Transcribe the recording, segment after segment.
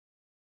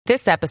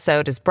This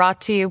episode is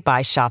brought to you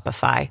by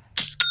Shopify.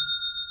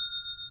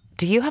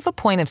 Do you have a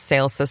point of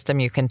sale system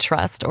you can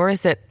trust, or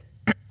is it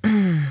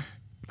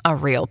a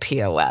real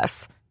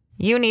POS?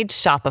 You need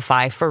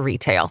Shopify for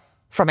retail.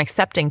 From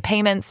accepting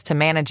payments to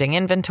managing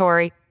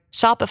inventory,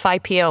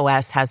 Shopify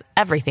POS has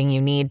everything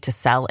you need to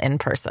sell in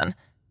person.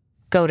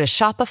 Go to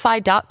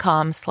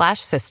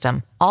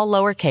shopify.com/system, all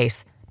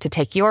lowercase, to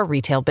take your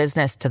retail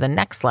business to the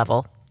next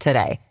level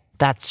today.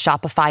 That's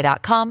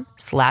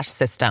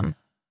shopify.com/system.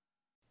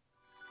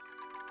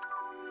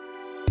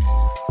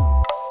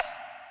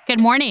 Good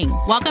morning.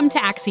 Welcome to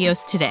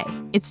Axios Today.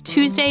 It's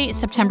Tuesday,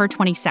 September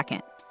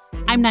 22nd.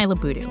 I'm Nyla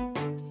Boodoo.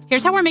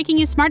 Here's how we're making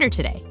you smarter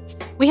today.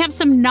 We have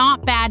some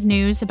not bad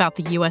news about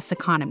the U.S.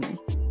 economy.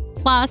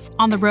 Plus,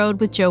 on the road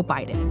with Joe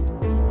Biden.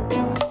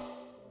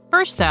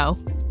 First, though,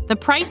 the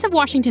price of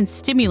Washington's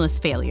stimulus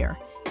failure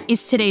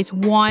is today's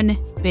one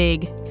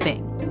big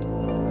thing.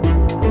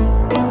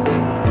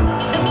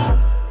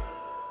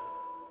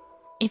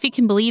 If you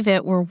can believe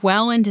it, we're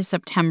well into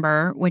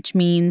September, which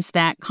means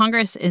that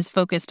Congress is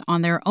focused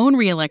on their own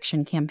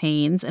reelection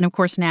campaigns and, of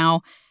course, now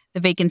the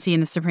vacancy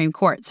in the Supreme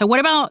Court. So what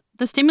about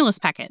the stimulus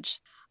package?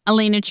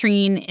 Elena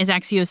Treen is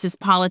Axios'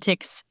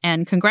 politics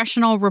and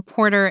congressional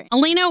reporter.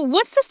 Elena,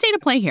 what's the state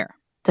of play here?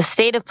 The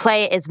state of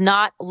play is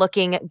not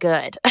looking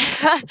good.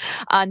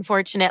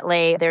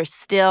 Unfortunately, there's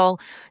still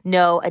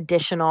no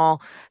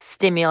additional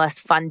stimulus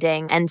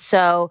funding. And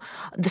so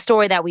the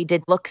story that we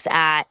did looks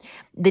at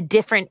the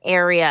different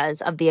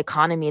areas of the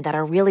economy that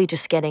are really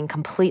just getting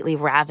completely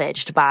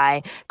ravaged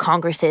by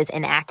Congress's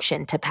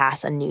inaction to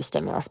pass a new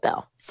stimulus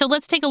bill. So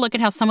let's take a look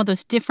at how some of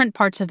those different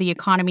parts of the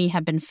economy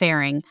have been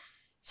faring,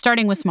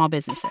 starting with small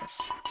businesses.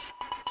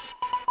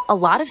 A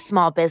lot of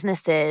small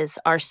businesses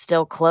are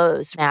still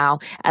closed now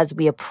as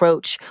we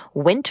approach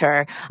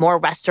winter. More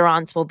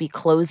restaurants will be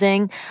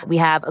closing. We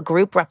have a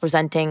group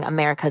representing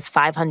America's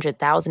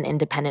 500,000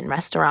 independent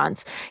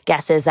restaurants.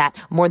 Guesses that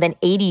more than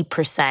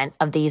 80%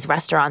 of these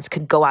restaurants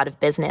could go out of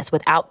business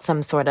without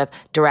some sort of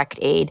direct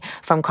aid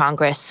from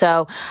Congress.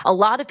 So a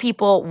lot of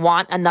people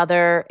want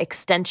another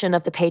extension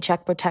of the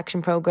Paycheck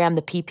Protection Program,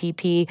 the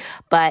PPP,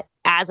 but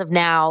as of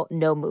now,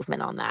 no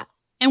movement on that.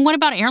 And what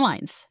about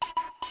airlines?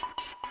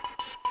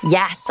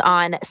 Yes,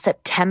 on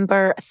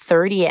September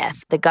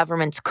 30th, the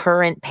government's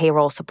current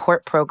payroll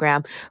support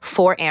program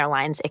for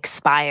airlines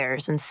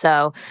expires. And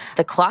so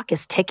the clock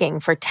is ticking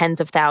for tens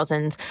of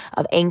thousands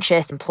of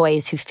anxious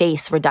employees who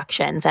face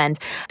reductions. And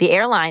the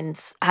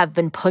airlines have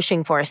been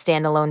pushing for a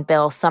standalone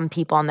bill. Some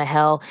people on the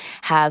Hill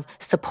have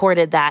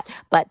supported that,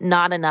 but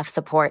not enough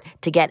support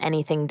to get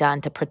anything done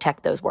to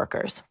protect those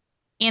workers.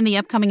 And the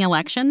upcoming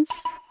elections?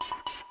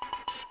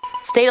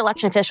 State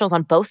election officials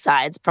on both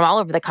sides from all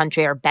over the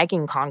country are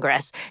begging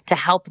Congress to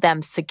help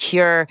them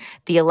secure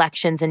the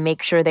elections and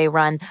make sure they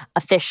run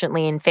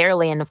efficiently and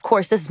fairly. And of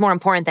course, this is more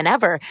important than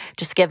ever,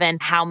 just given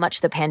how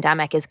much the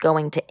pandemic is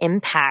going to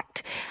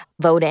impact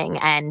voting.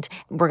 And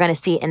we're going to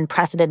see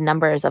unprecedented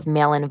numbers of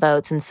mail-in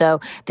votes. And so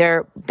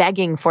they're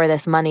begging for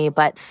this money,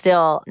 but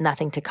still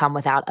nothing to come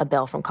without a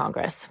bill from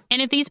Congress.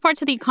 And if these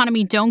parts of the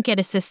economy don't get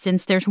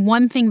assistance, there's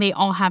one thing they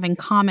all have in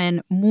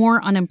common: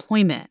 more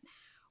unemployment.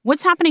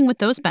 What's happening with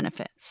those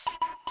benefits?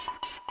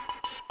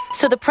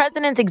 So the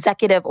president's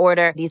executive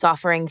order, he's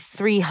offering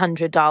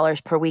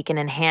 $300 per week in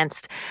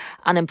enhanced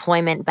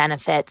unemployment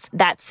benefits.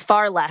 That's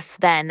far less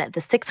than the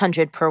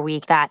 $600 per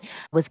week that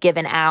was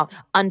given out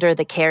under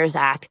the CARES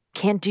Act.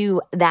 Can't do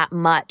that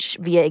much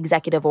via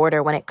executive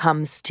order when it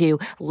comes to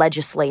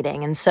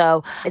legislating. And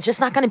so it's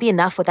just not going to be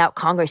enough without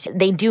Congress.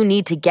 They do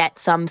need to get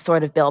some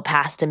sort of bill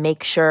passed to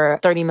make sure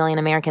 30 million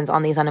Americans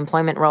on these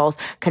unemployment rolls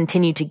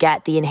continue to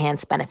get the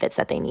enhanced benefits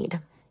that they need.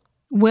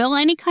 Will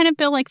any kind of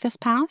bill like this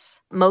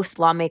pass? Most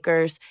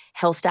lawmakers,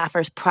 Hill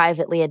staffers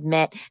privately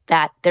admit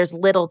that there's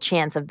little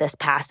chance of this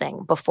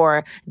passing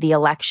before the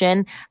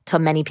election, to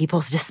many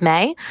people's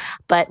dismay.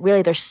 But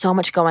really, there's so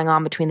much going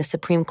on between the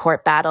Supreme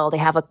Court battle. They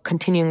have a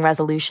continuing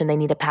resolution they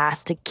need to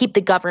pass to keep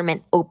the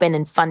government open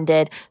and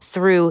funded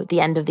through the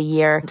end of the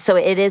year. So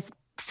it is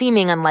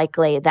seeming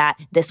unlikely that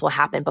this will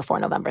happen before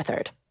November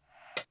 3rd.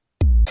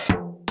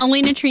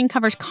 Elena Treen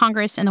covers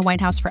Congress and the White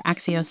House for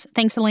Axios.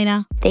 Thanks,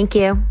 Elena. Thank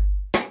you.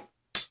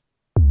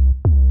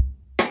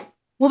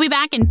 We'll be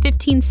back in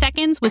 15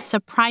 seconds with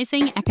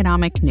surprising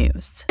economic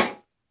news.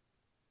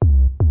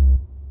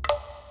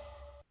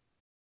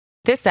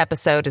 This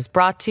episode is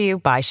brought to you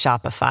by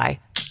Shopify.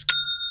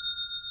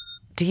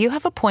 Do you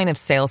have a point of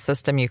sale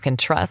system you can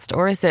trust,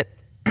 or is it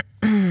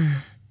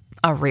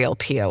a real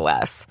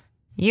POS?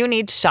 You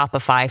need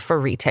Shopify for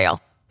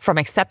retail. From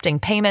accepting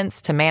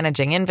payments to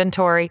managing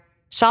inventory,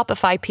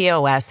 Shopify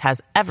POS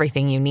has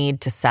everything you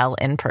need to sell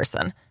in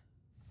person.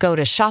 Go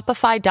to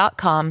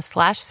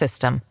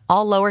shopify.com/system,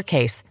 all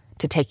lowercase,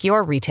 to take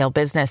your retail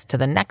business to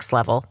the next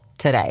level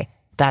today.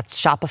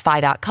 That's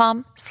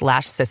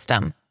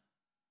shopify.com/system.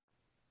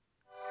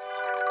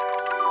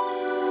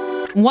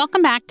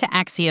 Welcome back to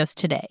Axios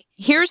Today.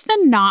 Here's the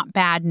not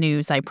bad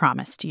news I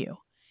promised you.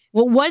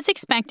 What was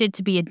expected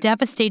to be a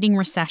devastating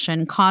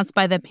recession caused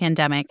by the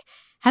pandemic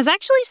has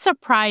actually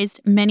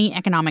surprised many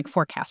economic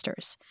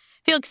forecasters.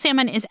 Felix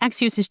Salmon is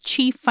Axios'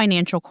 chief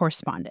financial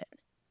correspondent.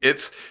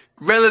 It's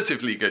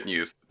relatively good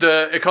news.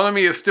 The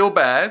economy is still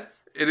bad.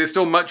 It is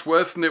still much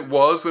worse than it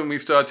was when we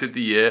started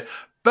the year,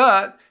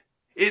 but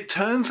it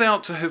turns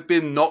out to have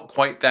been not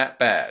quite that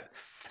bad.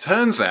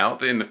 Turns out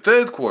that in the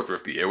third quarter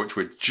of the year, which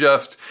we're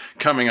just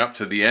coming up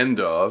to the end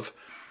of,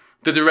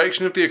 the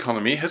direction of the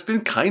economy has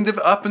been kind of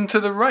up and to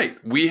the right.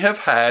 We have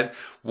had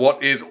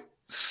what is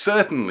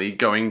certainly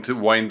going to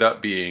wind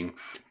up being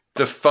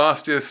the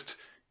fastest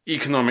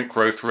economic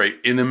growth rate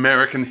in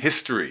American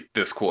history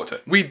this quarter.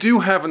 We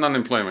do have an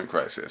unemployment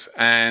crisis,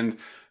 and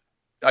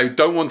I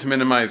don't want to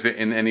minimize it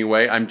in any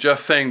way. I'm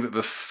just saying that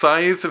the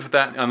size of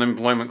that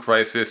unemployment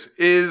crisis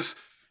is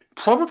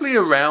probably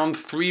around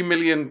 3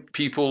 million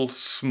people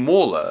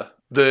smaller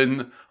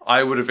than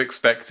I would have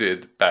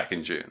expected back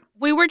in June.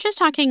 We were just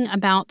talking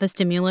about the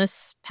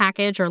stimulus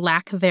package or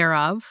lack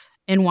thereof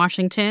in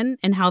Washington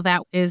and how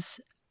that is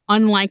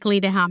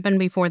unlikely to happen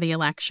before the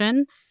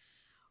election.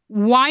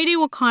 Why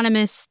do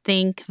economists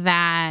think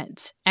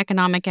that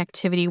economic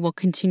activity will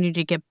continue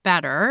to get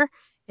better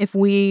if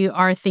we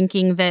are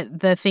thinking that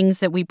the things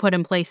that we put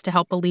in place to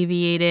help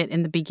alleviate it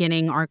in the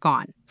beginning are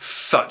gone?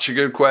 Such a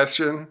good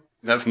question.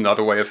 That's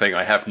another way of saying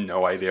I have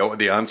no idea what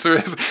the answer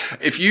is.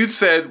 If you'd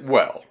said,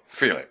 well,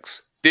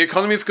 Felix, the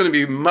economy is going to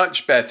be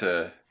much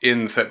better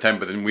in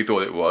September than we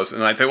thought it was,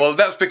 and I'd say, well,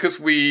 that's because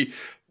we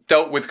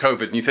dealt with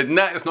COVID. And you said,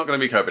 nah, it's not going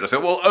to be COVID. I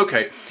said, well,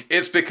 okay,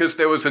 it's because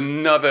there was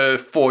another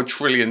 $4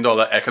 trillion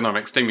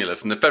economic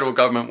stimulus and the federal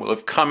government will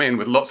have come in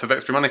with lots of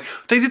extra money.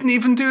 They didn't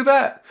even do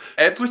that.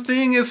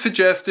 Everything is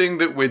suggesting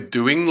that we're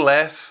doing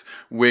less,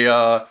 we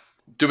are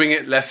doing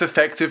it less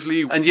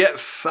effectively, and yet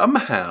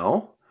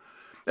somehow,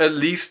 at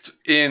least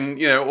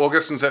in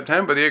August and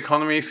September, the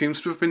economy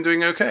seems to have been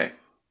doing okay.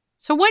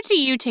 So what do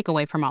you take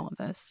away from all of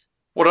this?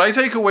 What I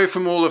take away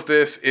from all of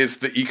this is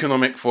that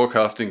economic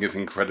forecasting is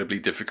incredibly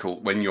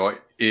difficult when you're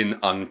in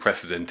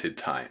unprecedented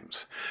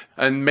times.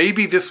 And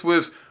maybe this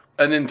was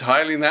an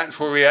entirely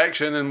natural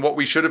reaction and what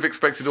we should have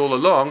expected all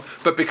along,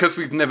 but because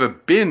we've never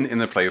been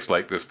in a place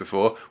like this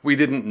before, we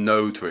didn't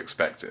know to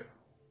expect it.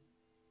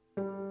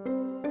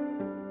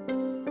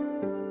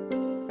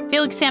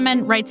 Felix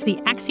Salmon writes the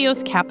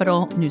Axios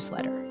Capital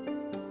newsletter.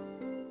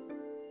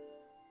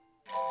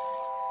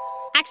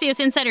 Axios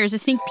Insider is a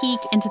sneak peek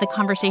into the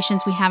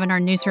conversations we have in our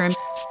newsroom.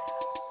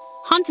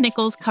 Hans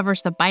Nichols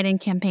covers the Biden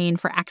campaign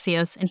for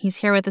Axios, and he's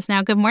here with us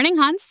now. Good morning,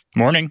 Hans.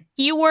 Morning.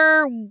 You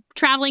were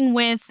traveling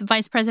with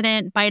Vice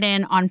President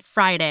Biden on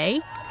Friday.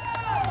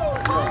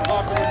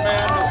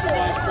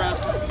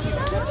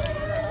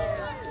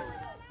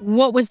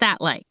 What was that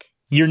like?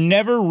 You're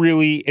never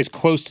really as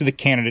close to the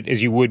candidate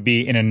as you would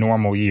be in a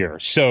normal year.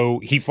 So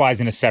he flies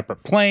in a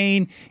separate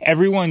plane.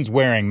 Everyone's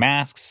wearing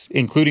masks,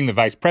 including the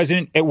vice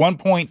president. At one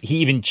point, he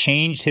even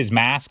changed his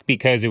mask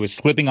because it was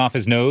slipping off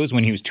his nose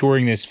when he was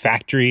touring this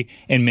factory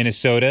in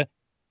Minnesota.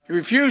 You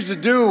refuse to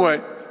do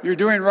what you're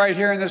doing right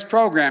here in this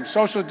program.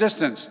 Social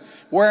distance,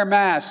 wear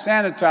masks,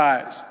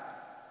 sanitize.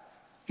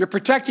 You're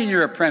protecting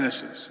your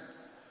apprentices.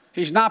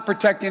 He's not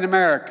protecting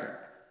America.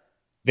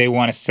 They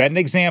want to set an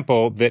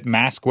example that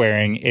mask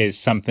wearing is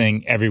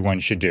something everyone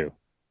should do.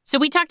 So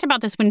we talked about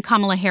this when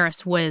Kamala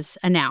Harris was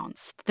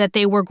announced, that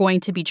they were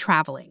going to be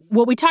traveling.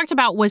 What we talked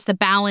about was the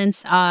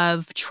balance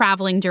of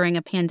traveling during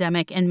a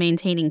pandemic and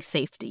maintaining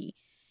safety.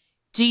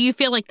 Do you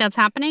feel like that's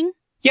happening?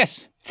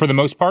 Yes. For the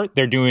most part,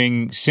 they're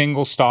doing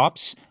single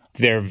stops.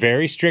 They're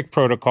very strict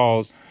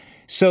protocols.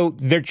 So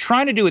they're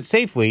trying to do it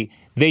safely.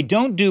 They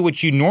don't do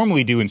what you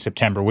normally do in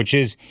September, which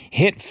is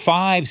hit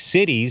 5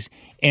 cities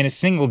in a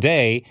single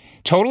day.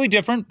 Totally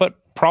different, but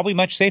probably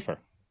much safer.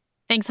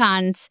 Thanks,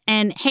 Hans.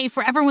 And hey,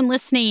 for everyone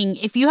listening,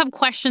 if you have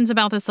questions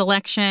about this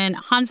election,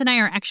 Hans and I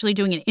are actually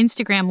doing an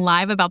Instagram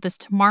Live about this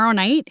tomorrow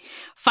night,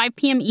 5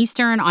 p.m.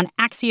 Eastern on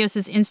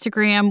Axios'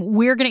 Instagram.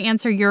 We're going to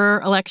answer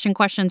your election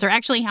questions. Or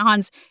actually,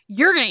 Hans,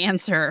 you're going to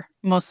answer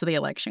most of the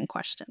election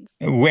questions.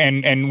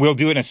 And we'll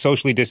do it in a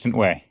socially distant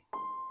way.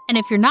 And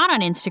if you're not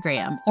on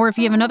Instagram, or if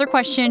you have another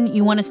question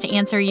you want us to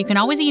answer, you can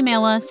always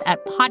email us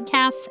at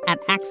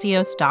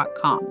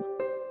podcasts@axios.com.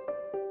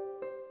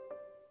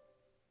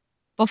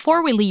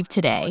 Before we leave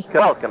today...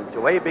 Welcome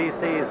to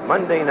ABC's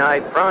Monday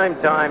Night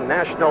Primetime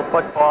National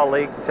Football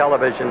League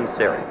television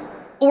series.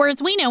 Or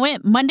as we know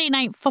it, Monday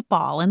Night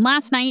Football. And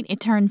last night, it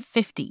turned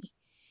 50.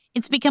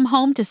 It's become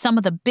home to some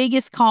of the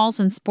biggest calls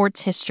in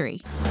sports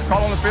history.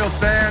 Call on the field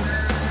stands.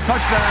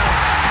 Touchdown.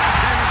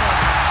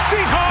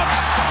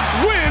 Seahawks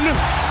win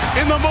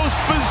in the most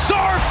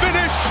bizarre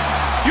finish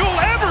you'll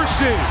ever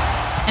see.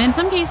 And in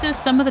some cases,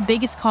 some of the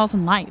biggest calls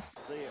in life.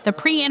 The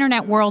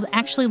pre-internet world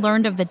actually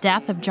learned of the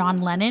death of John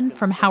Lennon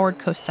from Howard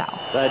Cosell.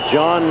 That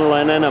John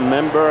Lennon, a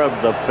member of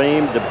the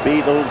famed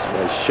Beatles,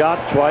 was shot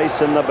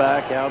twice in the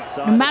back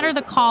outside. No matter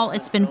the call,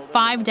 it's been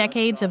 5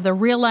 decades of the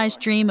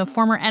realized dream of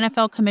former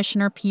NFL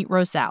Commissioner Pete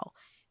Rozelle.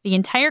 The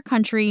entire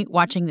country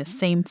watching the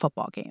same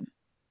football game.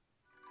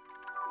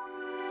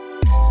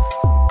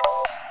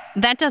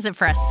 That does it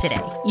for us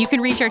today. You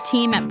can reach our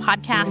team at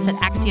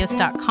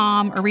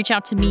podcasts@axios.com or reach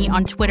out to me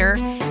on Twitter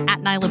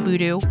 @Nyla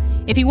Boodoo.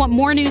 If you want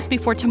more news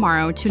before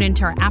tomorrow, tune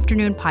into our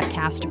afternoon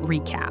podcast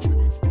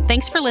recap.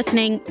 Thanks for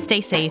listening,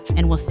 stay safe,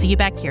 and we'll see you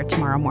back here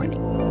tomorrow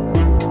morning.